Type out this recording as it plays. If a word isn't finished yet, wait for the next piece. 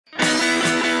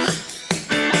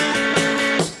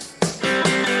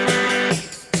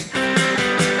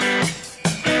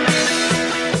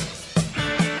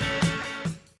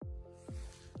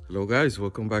guys,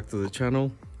 welcome back to the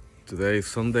channel. Today is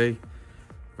Sunday,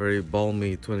 very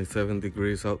balmy, 27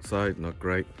 degrees outside, not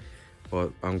great,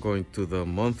 but I'm going to the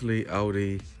monthly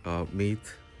Audi meet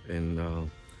in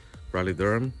Raleigh,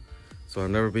 Durham. So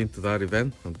I've never been to that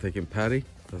event. I'm taking Patty.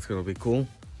 That's gonna be cool,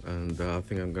 and I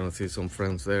think I'm gonna see some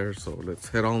friends there. So let's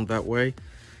head on that way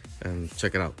and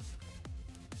check it out.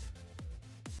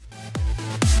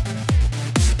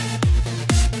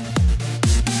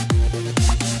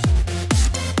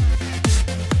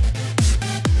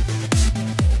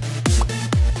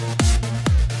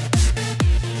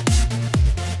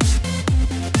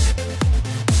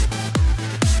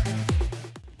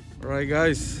 Alright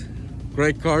guys,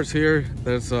 great cars here.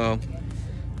 There's a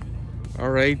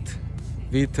R8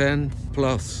 V10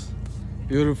 Plus,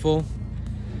 beautiful.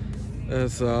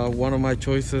 That's one of my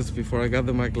choices before I got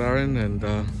the McLaren, and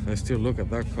I still look at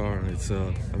that car. It's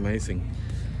amazing.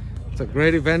 It's a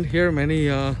great event here, many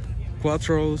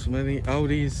Quattros, many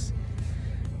Audis.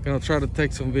 Gonna try to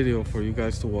take some video for you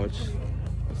guys to watch.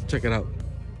 Let's check it out.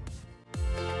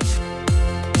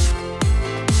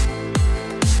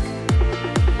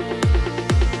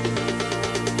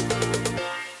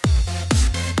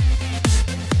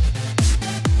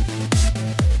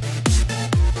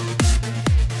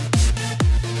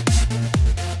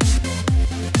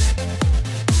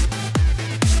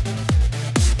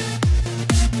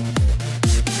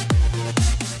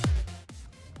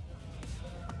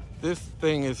 This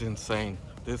thing is insane.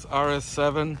 This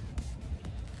RS7,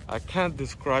 I can't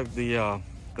describe the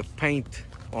paint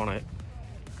on it.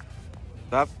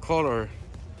 That color,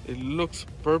 it looks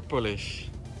purplish.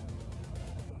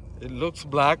 It looks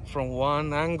black from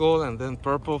one angle and then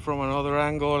purple from another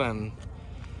angle, and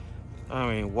I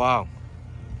mean, wow,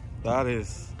 that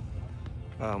is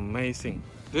amazing.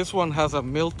 This one has a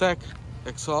Miltech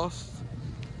exhaust,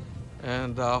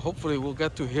 and hopefully we'll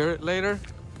get to hear it later.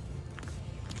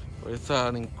 It's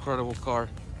an incredible car.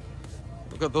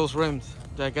 Look at those rims,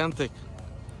 gigantic.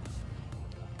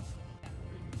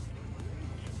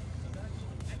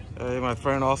 Hey, my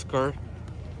friend Oscar,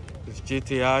 his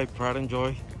GTI, Pride and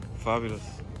Joy, fabulous.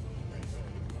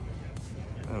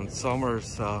 And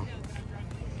Summer's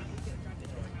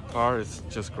car is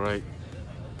just great.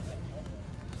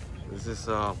 This is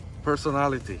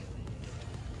personality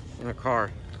in a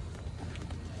car.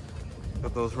 Look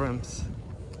at those rims.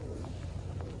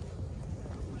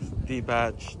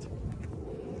 Debadged.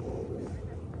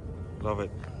 Love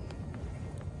it.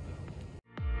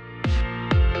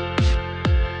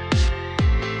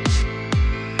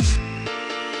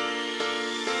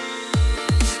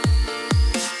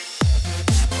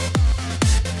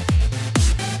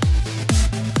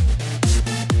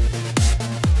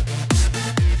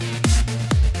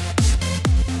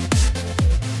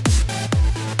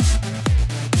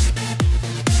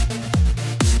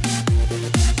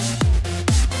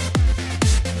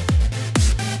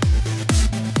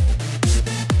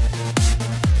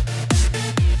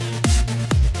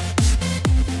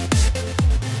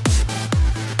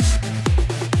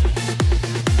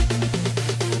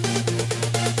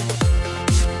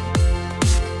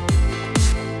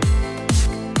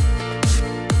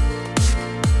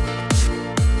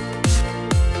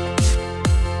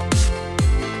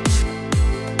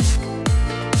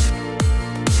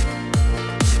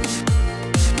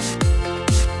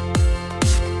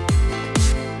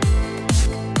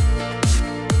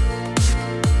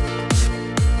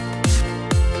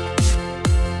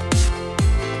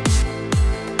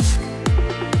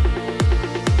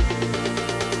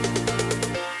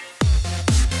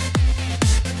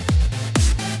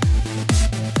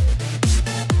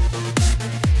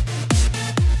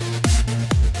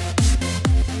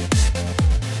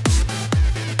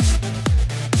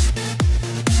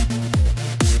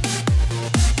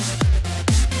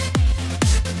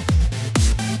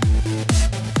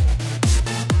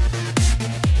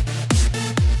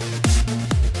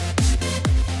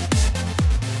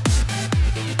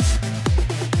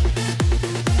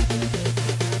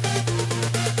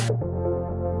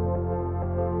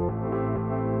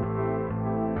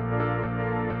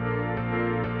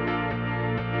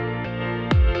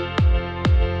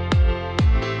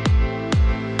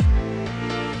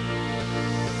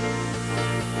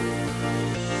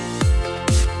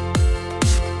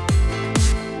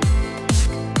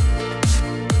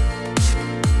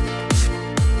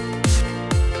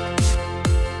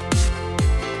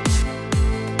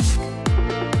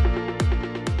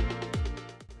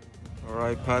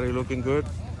 Patty looking good.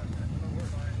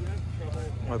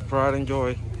 My Pride and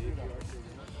Joy.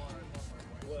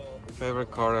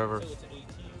 Favorite car ever.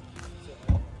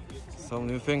 Some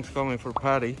new things coming for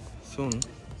Patty soon.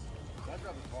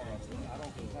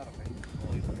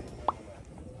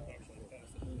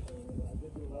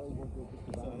 we're just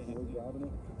about to driving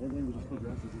it. Everything was just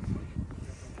progressive.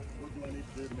 What do I need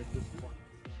to do to make this work?